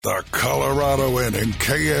The Colorado Inn and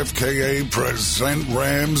KFKA present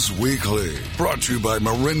Rams Weekly. Brought to you by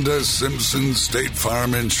Marinda Simpson State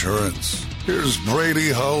Farm Insurance. Here's Brady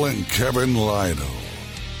Hull and Kevin Lytle.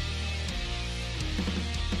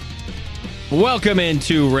 Welcome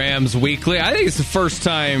into Rams Weekly. I think it's the first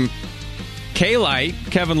time K-Light,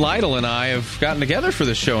 Kevin Lytle, and I have gotten together for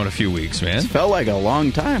this show in a few weeks, man. It felt like a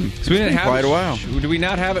long time. So we didn't have quite a while. Did we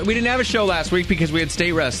not have it? We didn't have a show last week because we had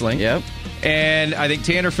state wrestling. Yep. And I think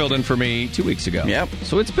Tanner filled in for me 2 weeks ago. Yep.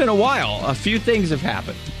 So it's been a while. A few things have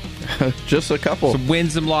happened. Just a couple. Some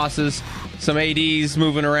wins, some losses, some ADs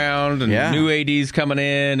moving around, and new ADs coming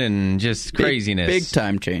in, and just craziness. Big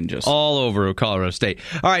time changes. All over Colorado State.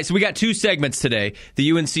 All right, so we got two segments today.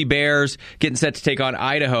 The UNC Bears getting set to take on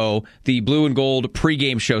Idaho. The Blue and Gold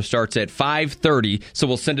pregame show starts at 5:30, so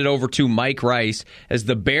we'll send it over to Mike Rice as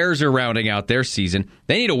the Bears are rounding out their season.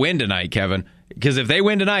 They need a win tonight, Kevin, because if they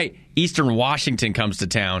win tonight, Eastern Washington comes to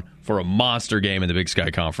town for a monster game in the Big Sky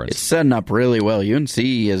Conference. It's setting up really well. UNC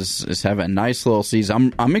is having a nice little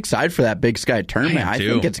season. I'm excited for that Big Sky tournament. I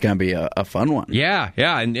think it's going to be a fun one. Yeah,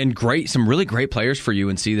 and great, some really great players for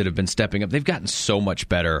UNC that have been stepping up. They've gotten so much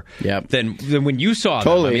better than when you saw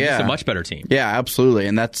them. I mean, it's a much better team. Yeah, absolutely,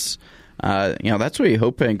 and that's that's what you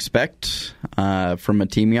hope and expect from a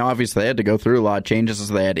team. Obviously, they had to go through a lot of changes as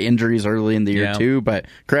they had injuries early in the year too. But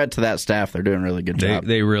credit to that staff; they're doing a really good job.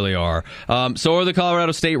 They really are. So are the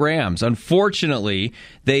Colorado State Rams. Unfortunately,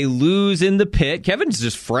 they lose in the pit. Kevin's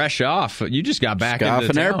just fresh off. You just got back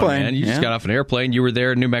into an airplane. Man. You just got off an airplane. You were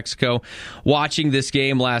there in New Mexico watching this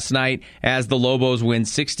game last night as the Lobos win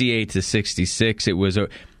 68-66. It was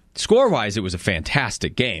score-wise, it was a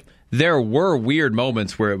fantastic game. There were weird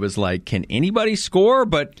moments where it was like, can anybody score?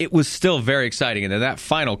 But it was still very exciting. And then that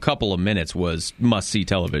final couple of minutes was must-see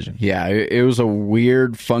television. Yeah, it was a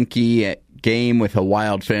weird, funky game with a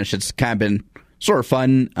wild finish. It's kind of been sort of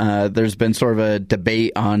fun. There's been sort of a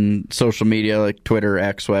debate on social media, like Twitter,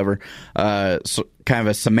 X, whatever, kind of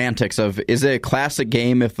a semantics of, is it a classic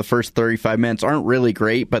game if the first 35 minutes aren't really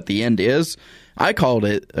great, but the end is? I called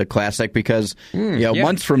it a classic because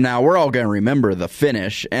months from now, we're all going to remember the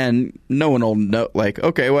finish, and no one will know, like,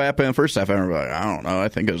 okay, what happened in the first half? Everybody's like, I don't know. I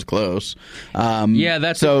think it was close.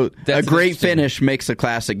 That's a great finish makes a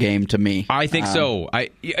classic game to me. I think so.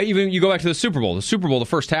 Even you go back to the Super Bowl. The Super Bowl, the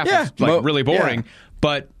first half was really boring. Yeah.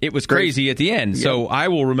 But it was crazy at the end, so I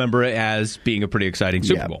will remember it as being a pretty exciting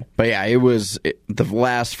Super Bowl. But it was the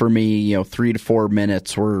last, for me, 3 to 4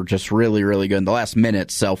 minutes were just really, really good. And the last minute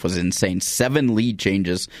itself was insane. 7 lead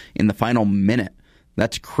changes in the final minute.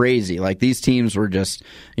 That's crazy. Like, these teams were just,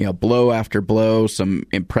 blow after blow, some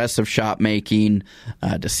impressive shot making,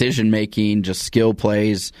 decision making, just skill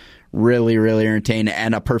plays, really, really entertaining,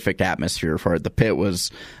 and a perfect atmosphere for it. The pit was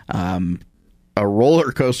a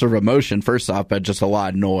roller coaster of emotion, first off, but just a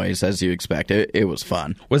lot of noise, as you expect. It was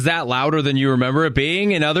fun. Was that louder than you remember it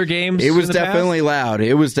being in other games? It was definitely loud.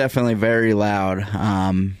 It was definitely very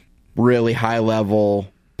loud. Really high level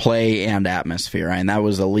play and atmosphere, and that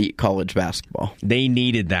was elite college basketball. They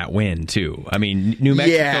needed that win, too. I mean, New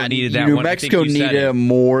Mexico needed that New one. New Mexico needed it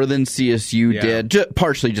more than CSU did,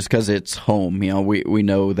 partially just because it's home. We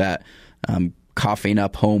know that coughing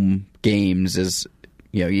up home games is...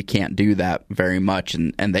 you can't do that very much,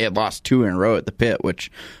 and they had lost 2 in a row at the pit,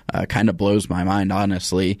 which kind of blows my mind,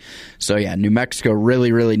 honestly. So, New Mexico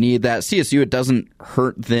really, really need that. CSU, it doesn't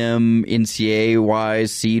hurt them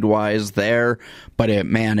NCAA-wise, seed-wise there, but it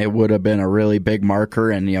would have been a really big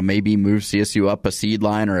marker, and maybe move CSU up a seed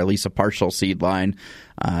line or at least a partial seed line.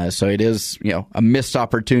 So it is, a missed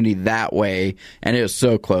opportunity that way, and it was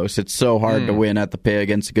so close. It's so hard to win at the pit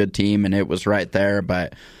against a good team, and it was right there,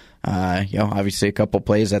 but... obviously a couple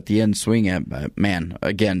plays at the end swing it, but man,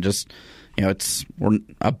 again, just, we're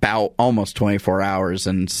about almost 24 hours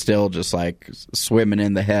and still just like swimming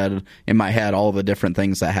in my head, all the different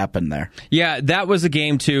things that happened there. Yeah, that was a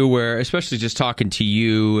game too where, especially just talking to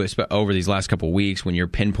you over these last couple of weeks when you're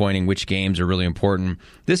pinpointing which games are really important.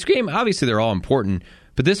 This game, obviously they're all important,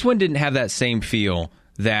 but this one didn't have that same feel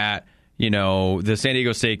that, the San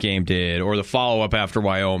Diego State game did, or the follow-up after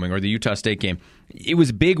Wyoming, or the Utah State game. It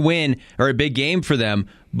was a big win or a big game for them,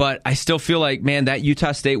 but I still feel like, man, that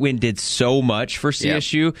Utah State win did so much for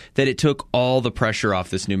CSU that it took all the pressure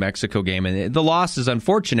off this New Mexico game. And the loss is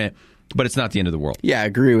unfortunate, but it's not the end of the world. Yeah, I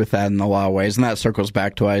agree with that in a lot of ways. And that circles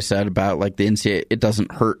back to what I said about like the NCAA. It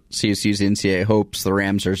doesn't hurt CSU's NCAA hopes. The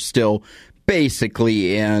Rams are still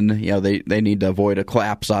basically in. They need to avoid a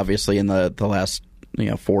collapse, obviously, in the last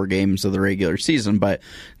 4 games of the regular season, but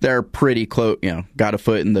they're pretty close, got a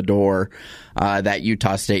foot in the door. that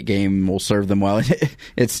Utah State game will serve them well.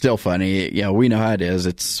 It's still funny. We know how it is.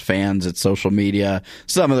 It's fans, it's social media.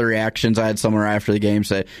 Some of the reactions, I had someone right after the game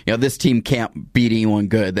say, this team can't beat anyone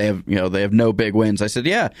good. They have no big wins. I said,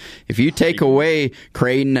 yeah, if you take away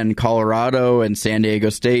Creighton and Colorado and San Diego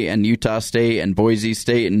State and Utah State and Boise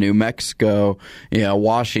State and New Mexico,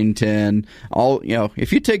 Washington,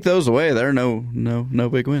 if you take those away, there are no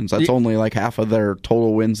big wins. That's only like half of their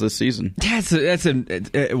total wins this season. That's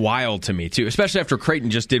wild to me too, especially after Creighton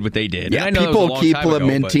just did what they did. Yeah, people keep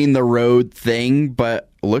lamenting the road thing, but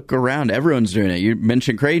look around. Everyone's doing it. You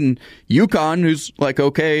mentioned Creighton. UConn, who's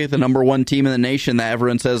the number one team in the nation that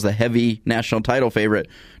everyone says the heavy national title favorite,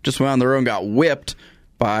 just went on the road and got whipped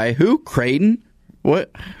by who? Creighton?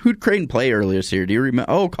 What? Who'd Creighton play earlier this year? Do you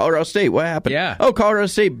remember? Oh, Colorado State. What happened? Yeah. Oh, Colorado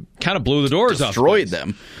State kind of blew the doors off. Destroyed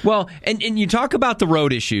them. Well, and you talk about the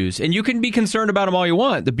road issues, and you can be concerned about them all you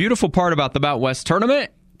want. The beautiful part about the Mountain West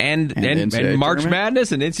tournament and March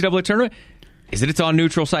Madness and NCAA tournament is that it's on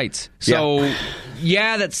neutral sites. So,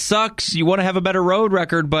 yeah, that sucks. You want to have a better road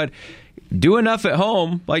record, but do enough at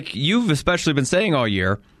home, like you've especially been saying all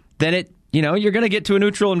year, then you're going to get to a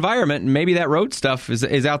neutral environment, and maybe that road stuff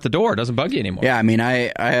is out the door. It doesn't bug you anymore. Yeah, I mean,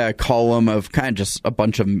 I had a column of kind of just a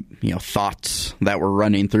bunch of thoughts that were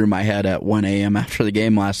running through my head at 1 a.m. after the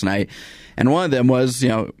game last night. And one of them was,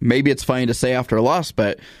 maybe it's funny to say after a loss,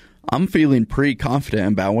 but I'm feeling pretty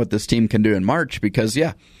confident about what this team can do in March because,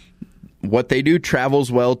 what they do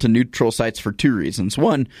travels well to neutral sites for two reasons.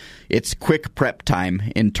 One, it's quick prep time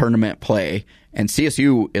in tournament play, and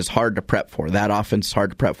CSU is hard to prep for. That offense is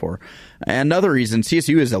hard to prep for. Another reason,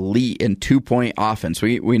 CSU is elite in 2-point offense.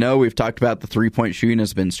 We know we've talked about the 3-point shooting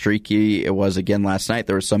has been streaky. It was again last night.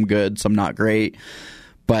 There was some good, some not great.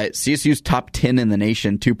 But CSU's top 10 in the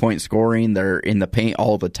nation, 2-point scoring. They're in the paint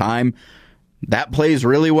all the time. That plays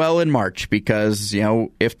really well in March because,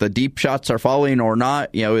 if the deep shots are falling or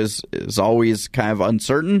not, is always kind of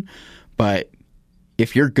uncertain. But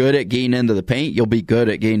if you're good at getting into the paint, you'll be good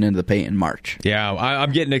at getting into the paint in March. Yeah,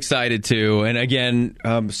 I'm getting excited too. And again,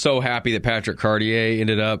 I'm so happy that Patrick Cartier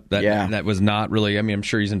ended up. That was not really, I'm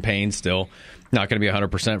sure he's in pain still. Not going to be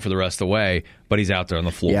 100% for the rest of the way, but he's out there on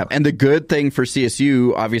the floor. Yeah, and the good thing for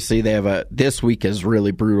CSU, obviously they have this week is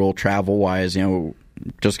really brutal travel-wise,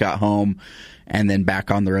 just got home and then back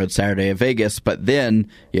on the road Saturday at Vegas. But then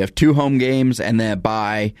you have 2 home games and then a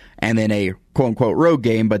bye and then a quote-unquote road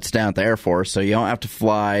game, but it's down at the Air Force, so you don't have to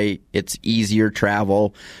fly. It's easier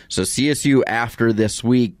travel. So CSU after this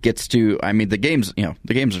week gets to, the games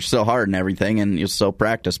are still hard and everything and you'll still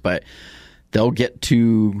practice, but they'll get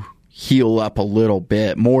to heal up a little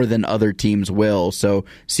bit more than other teams will. So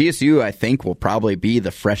CSU, I think, will probably be the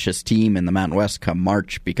freshest team in the Mountain West come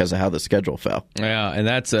March because of how the schedule fell. Yeah, and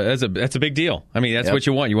that's a big deal. That's what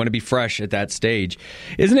you want. You want to be fresh at that stage.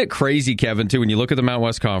 Isn't it crazy, Kevin, too, when you look at the Mountain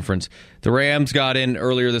West Conference, the Rams got in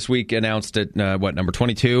earlier this week, announced at, number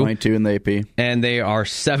 22? 22 in the AP. And they are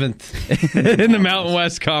 7th in the Mountain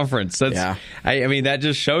West Conference. That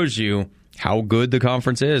just shows you how good the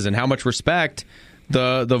conference is and how much respect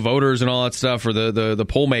the voters and all that stuff, or the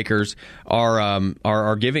poll makers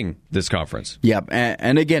are giving this conference. Yep,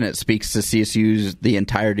 and again, it speaks to CSU's the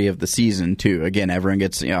entirety of the season too. Again, everyone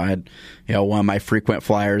gets I had one of my frequent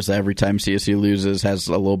flyers every time CSU loses has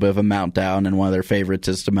a little bit of a meltdown, and one of their favorites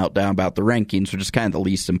is to melt down about the rankings, which is kind of the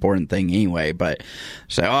least important thing anyway. But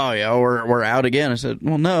say, we're out again. I said,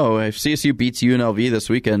 well, no. If CSU beats UNLV this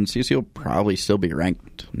weekend, CSU will probably still be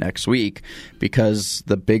ranked next week because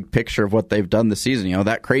the big picture of what they've done this season.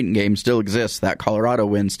 That Creighton game still exists. That Colorado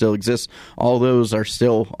win still exists. All those are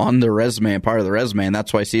still on the resume and part of the resume, and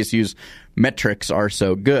that's why CSU's metrics are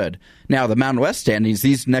so good. Now, the Mountain West standings,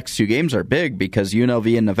 these next 2 games are big because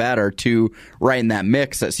UNLV and Nevada are 2 right in that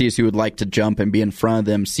mix that CSU would like to jump and be in front of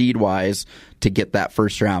them seed-wise to get that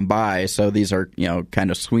first-round bye. So these are,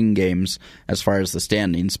 kind of swing games as far as the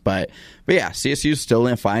standings. But yeah, CSU's still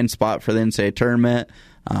in a fine spot for the NCAA tournament.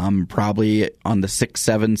 Probably on the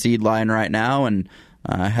 6-7 seed line right now, and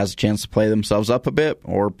has a chance to play themselves up a bit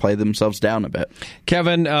or play themselves down a bit.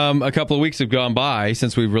 Kevin, a couple of weeks have gone by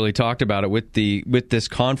since we've really talked about it with this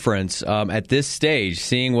conference. At this stage,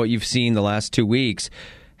 seeing what you've seen the last 2 weeks,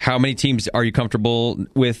 how many teams are you comfortable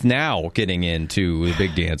with now getting into the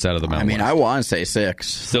big dance out of the Mountain West? I want to say 6.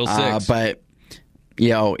 Still 6. But,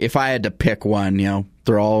 if I had to pick one,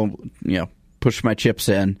 they're all, push my chips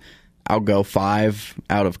in, I'll go 5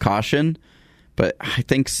 out of caution. But I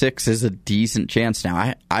think 6 is a decent chance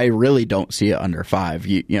now. I really don't see it under 5.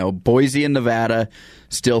 Boise and Nevada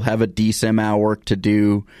still have a decent amount of work to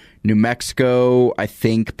do. New Mexico, I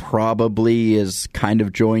think, probably is kind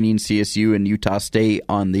of joining CSU and Utah State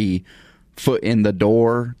on the foot in the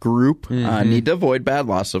door group. Need to avoid bad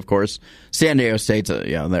loss, of course. San Diego State's,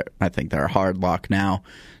 I think they're a hard lock now.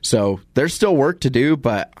 So there's still work to do,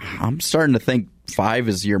 but I'm starting to think 5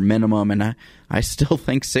 is your minimum, and I still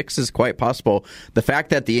think 6 is quite possible. The fact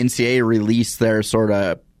that the NCAA released their sort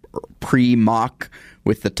of pre-mock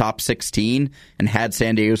with the top 16 and had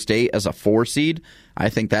San Diego State as a 4 seed, I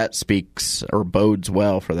think that speaks or bodes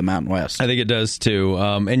well for the Mountain West. I think it does too.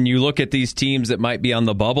 And you look at these teams that might be on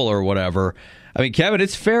the bubble or whatever. I mean, Kevin,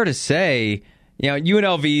 it's fair to say,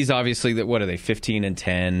 UNLV's obviously that. What are they,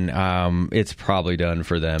 15-10? It's probably done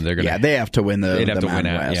for them. They're gonna. They have to win the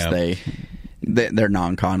Mountain West. Their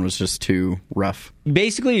non-con was just too rough.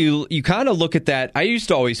 Basically, you kind of look at that. I used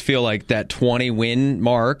to always feel like that 20-win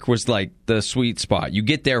mark was like the sweet spot. You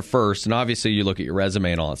get there first, and obviously you look at your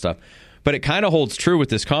resume and all that stuff. But it kind of holds true with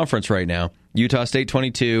this conference right now. Utah State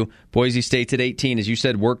 22, Boise State's at 18, as you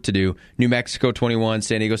said, work to do. New Mexico 21,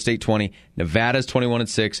 San Diego State 20, Nevada's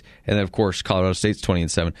 21-6, and then of course Colorado State's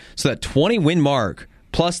 20-7. So that 20-win mark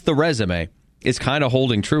plus the resume is kind of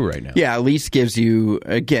holding true right now. Yeah, at least gives you,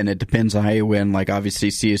 again, it depends on how you win. Like, obviously,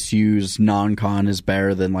 CSU's non-con is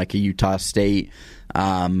better than, like, a Utah State.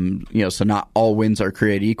 So not all wins are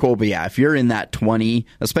created equal. But, yeah, if you're in that 20,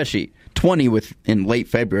 especially 20 in late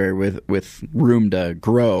February with room to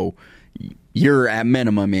grow, you're at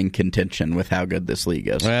minimum in contention with how good this league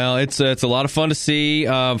is. Well, it's a lot of fun to see.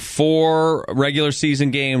 4 regular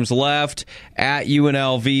season games left at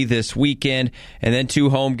UNLV this weekend, and then 2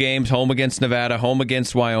 home games, home against Nevada, home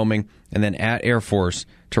against Wyoming, and then at Air Force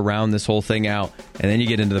to round this whole thing out, and then you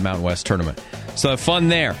get into the Mountain West tournament. So fun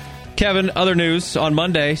there. Kevin, other news on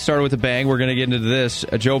Monday started with a bang. We're going to get into this.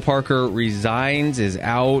 Joe Parker resigns, is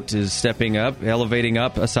out, is stepping up, elevating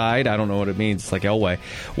up aside. I don't know what it means. It's like Elway.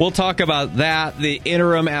 We'll talk about that. The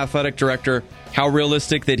interim athletic director, how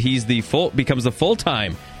realistic that he's becomes the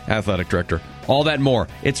full-time athletic director. All that and more.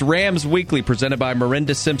 It's Rams Weekly, presented by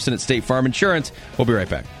Miranda Simpson at State Farm Insurance. We'll be right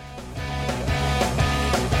back.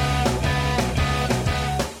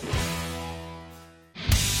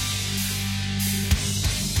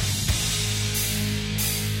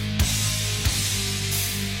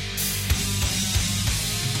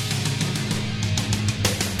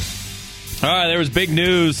 All right, there was big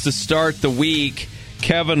news to start the week.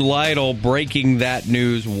 Kevin Lytle breaking that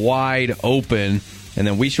news wide open. And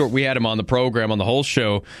then we had him on the program, on the whole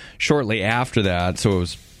show, shortly after that. So it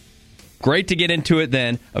was great to get into it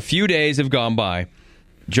then. A few days have gone by.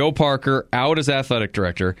 Joe Parker out as athletic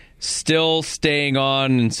director, still staying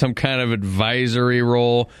on in some kind of advisory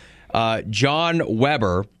role. John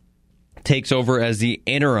Weber takes over as the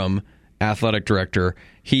interim athletic director.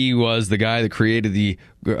 He was the guy that created the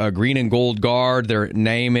Green and Gold Guard, their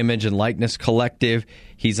name, image, and likeness collective.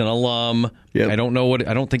 He's an alum. Yep. I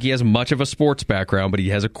don't think he has much of a sports background, but he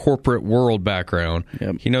has a corporate world background.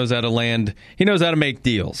 Yep. He knows how to land. He knows how to make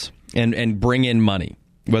deals and bring in money,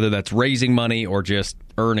 whether that's raising money or just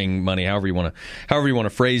earning money, however you want to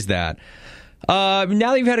phrase that. Now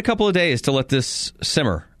that you've had a couple of days to let this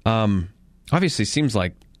simmer, obviously seems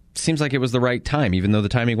like it was the right time, even though the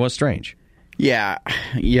timing was strange. Yeah,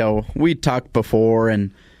 we talked before,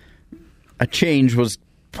 and a change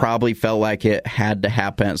probably felt like it had to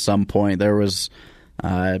happen at some point. There was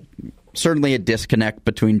certainly a disconnect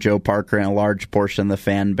between Joe Parker and a large portion of the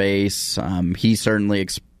fan base. He certainly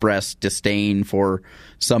expressed disdain for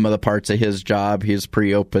some of the parts of his job. He was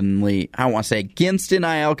pretty openly, I don't want to say against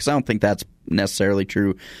NIL, because I don't think that's necessarily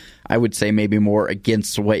true. I would say maybe more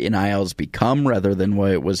against what NIL has become rather than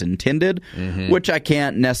what it was intended, which I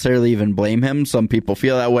can't necessarily even blame him. Some people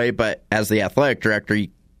feel that way, but as the athletic director, you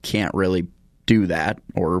can't really do that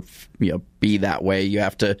or be that way. You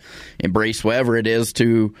have to embrace whatever it is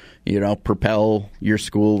to propel your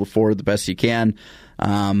school forward the best you can.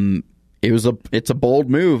 It's a bold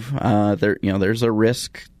move. There's a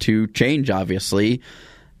risk to change, obviously,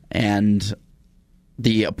 and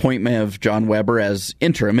the appointment of John Weber as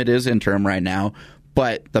interim, it is interim right now,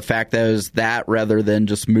 but the fact that it was that rather than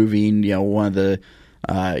just moving, one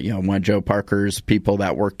of Joe Parker's people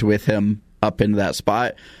that worked with him up into that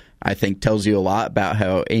spot, I think tells you a lot about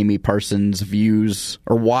how Amy Parsons views,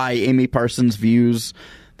 or why Amy Parsons views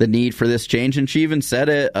the need for this change. And she even said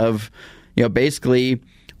it of, basically,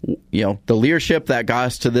 the leadership that got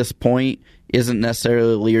us to this point isn't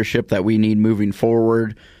necessarily the leadership that we need moving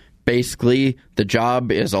forward. Basically, the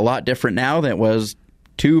job is a lot different now than it was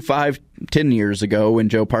 2, 5, 10 years ago when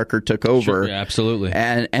Joe Parker took over. Sure, yeah, absolutely.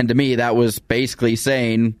 And to me, that was basically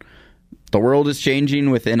saying the world is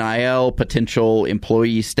changing with NIL, potential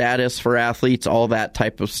employee status for athletes, all that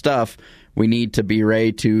type of stuff. We need to be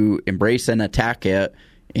ready to embrace and attack it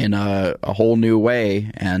in a whole new way,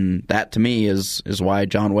 and that to me is why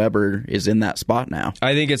John Weber is in that spot now.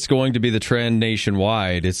 I think it's going to be the trend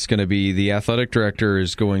nationwide. It's going to be the athletic director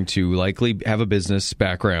is going to likely have a business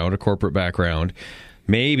background, a corporate background,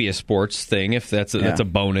 maybe a sports thing if that's a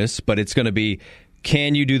bonus, but it's going to be,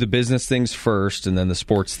 can you do the business things first and then the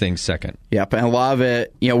sports things second? Yep, and a lot of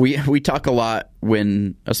it, we talk a lot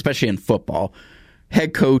when, especially in football,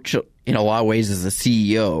 head coach in a lot of ways is the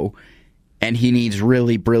CEO, and he needs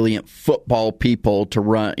really brilliant football people to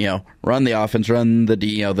run the offense, run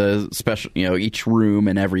the special, each room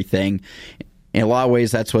and everything. In a lot of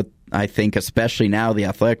ways, that's what I think, especially now, the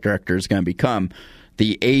athletic director is going to become.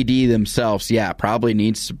 The AD themselves, probably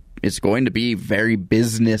it's going to be very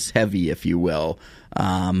business heavy, if you will,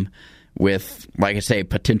 with, like I say,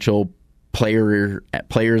 potential players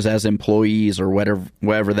as employees or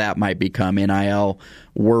whatever that might become, NIL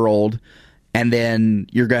world. And then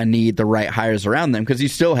you're going to need the right hires around them because you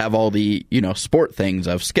still have all the, sport things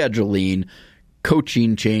of scheduling,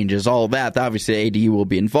 coaching changes, all of that. Obviously, AD will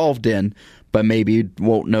be involved in, but maybe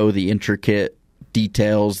won't know the intricate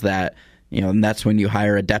details that, and that's when you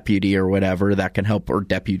hire a deputy or whatever that can help, or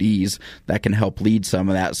deputies that can help lead some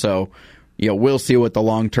of that. So, we'll see what the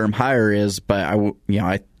long-term hire is, but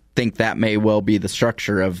I think that may well be the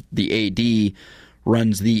structure of the AD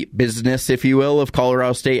runs the business, if you will, of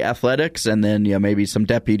Colorado State athletics, and then maybe some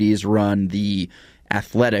deputies run the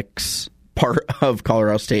athletics part of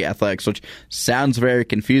Colorado State athletics, which sounds very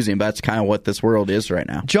confusing, but that's kind of what this world is right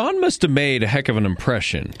now. John must have made a heck of an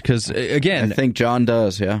impression because, again, I think John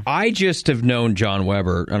does, yeah. I just have known John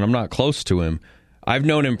Weber, and I'm not close to him. I've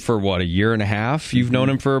known him for, a year and a half? You've known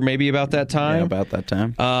him for maybe about that time? Yeah, about that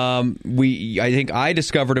time. I think I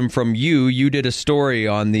discovered him from you. You did a story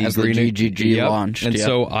on the As Green the GGG launched. And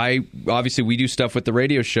so obviously we do stuff with the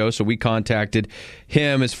radio show, so we contacted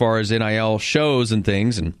him as far as NIL shows and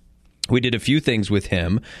things, and we did a few things with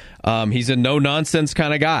him. He's a no-nonsense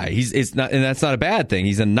kind of guy. It's not, and that's not a bad thing.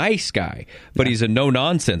 He's a nice guy, but he's a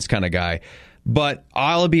no-nonsense kind of guy. But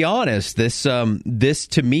I'll be honest, this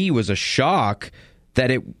to me was a shock that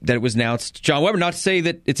it was announced John Weber. Not to say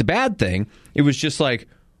that it's a bad thing. It was just like,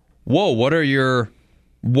 whoa, what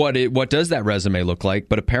does that resume look like?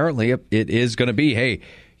 But apparently it is going to be, hey,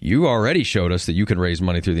 you already showed us that you can raise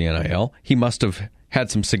money through the NIL. He must have had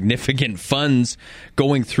some significant funds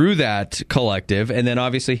going through that collective, and then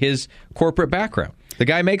obviously his corporate background. The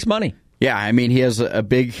guy makes money. Yeah, I mean, he has a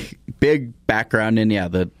big background in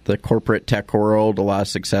the corporate tech world, a lot of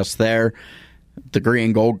success there. The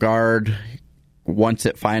Green Gold Guard, once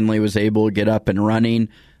it finally was able to get up and running,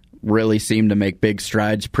 really seemed to make big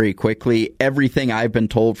strides pretty quickly. Everything I've been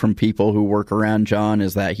told from people who work around John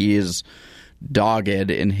is that he is dogged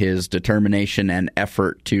in his determination and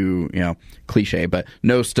effort to, cliche, but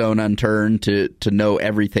no stone unturned to know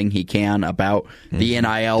everything he can about the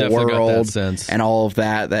NIL Definitely world and all of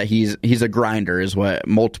that. That he's a grinder is what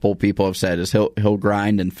multiple people have said, is he'll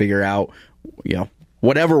grind and figure out,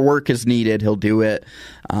 whatever work is needed, he'll do it.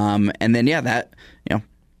 And then,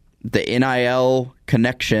 the NIL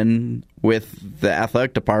connection with the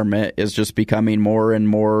athletic department is just becoming more and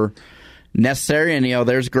more necessary. And,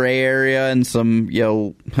 there's gray area and some,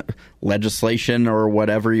 legislation or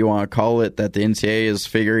whatever you want to call it that the NCAA is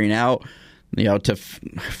figuring out,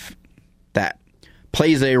 that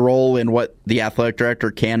plays a role in what the athletic director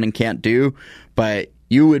can and can't do. But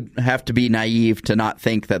you would have to be naive to not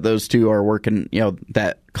think that those two are working,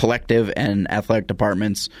 that collective and athletic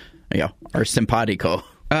departments, are simpatico.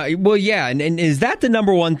 Well, yeah, and is that the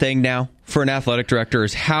number one thing now for an athletic director,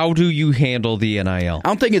 is how do you handle the NIL? I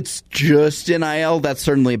don't think it's just NIL. That's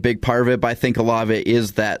certainly a big part of it, but I think a lot of it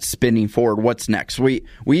is that spinning forward. What's next?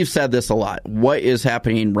 We've said this a lot. What is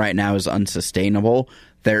happening right now is unsustainable.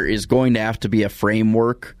 There is going to have to be a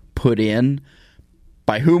framework put in.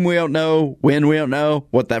 By whom we don't know, when we don't know,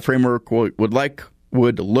 what that framework would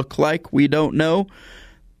look like, we don't know.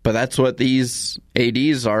 But that's what these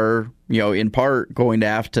ADs are, in part going to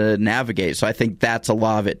have to navigate. So I think that's a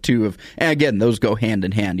lot of it too. And again, those go hand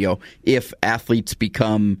in hand. If athletes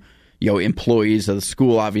become, employees of the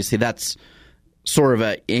school, obviously that's sort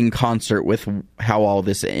of in concert with how all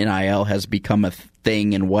this NIL has become a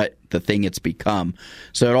thing and what the thing it's become.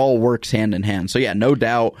 So it all works hand in hand. So yeah, no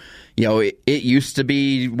doubt, it used to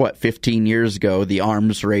be 15 years ago, the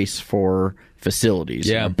arms race for facilities.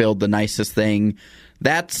 Yeah. Build the nicest thing.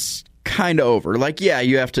 That's kind of over.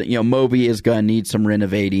 You have to, Moby is going to need some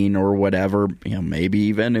renovating or whatever, maybe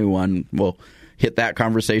even a new one. We'll hit that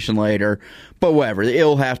conversation later. But whatever,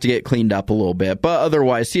 it'll have to get cleaned up a little bit. But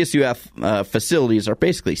otherwise, CSUF facilities are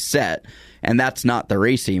basically set, and that's not the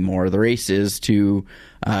race anymore. The race is to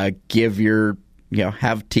give your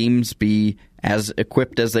have teams be as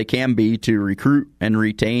equipped as they can be to recruit and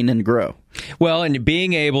retain and grow. Well, and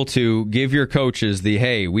being able to give your coaches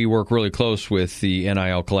hey, we work really close with the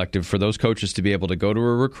NIL collective, for those coaches to be able to go to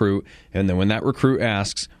a recruit, and then when that recruit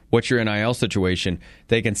asks, what's your NIL situation,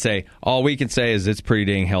 they can say, all we can say is it's pretty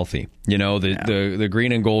dang healthy. The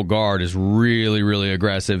green and gold guard is really, really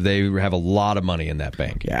aggressive. They have a lot of money in that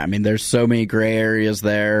bank. Yeah, I mean, there's so many gray areas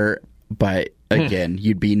there, but again,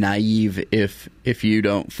 you'd be naive if you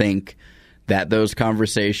don't think that those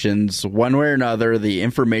conversations, one way or another, the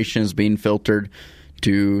information is being filtered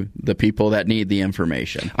to the people that need the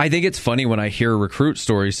information. I think it's funny when I hear recruit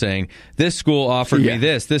stories saying, this school offered me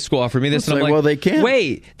this school offered me this. And I'm like, well, they can't.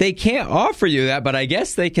 Wait, they can't offer you that, but I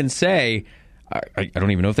guess they can say, I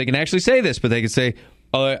don't even know if they can actually say this, but they can say,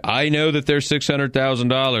 I know that there's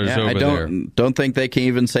 $600,000 over there. I don't think they can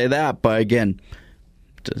even say that, but again,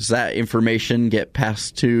 does that information get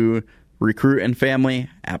passed to recruit and family?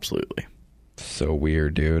 Absolutely. So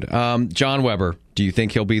weird, dude. John Weber, do you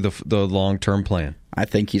think he'll be the long-term plan? I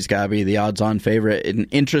think he's got to be the odds-on favorite. An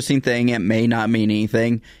interesting thing, it may not mean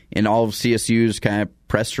anything. In all of CSU's kind of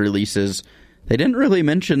press releases, they didn't really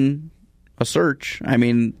mention a search. I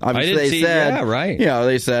mean, obviously they said, yeah, right.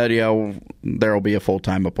 They said, there will be a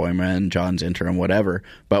full-time appointment and John's interim, whatever.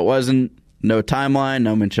 But wasn't no timeline,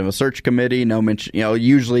 no mention of a search committee, no mention,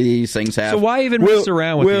 usually these things have. So why even mess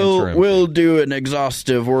around with the interim? We'll do an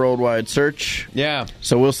exhaustive worldwide search. Yeah.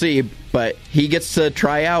 So we'll see. But he gets to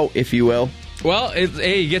try out, if you will. Well,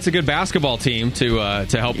 he gets a good basketball team to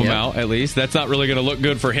help him out, at least. That's not really going to look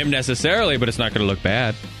good for him necessarily, but it's not going to look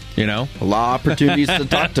bad. A lot of opportunities to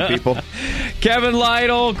talk to people. Kevin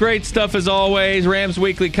Lytle, great stuff as always. Rams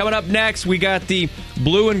Weekly. Coming up next, we got the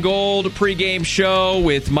Blue and Gold pregame show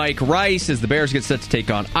with Mike Rice as the Bears get set to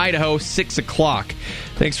take on Idaho, 6 o'clock.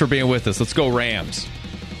 Thanks for being with us. Let's go Rams.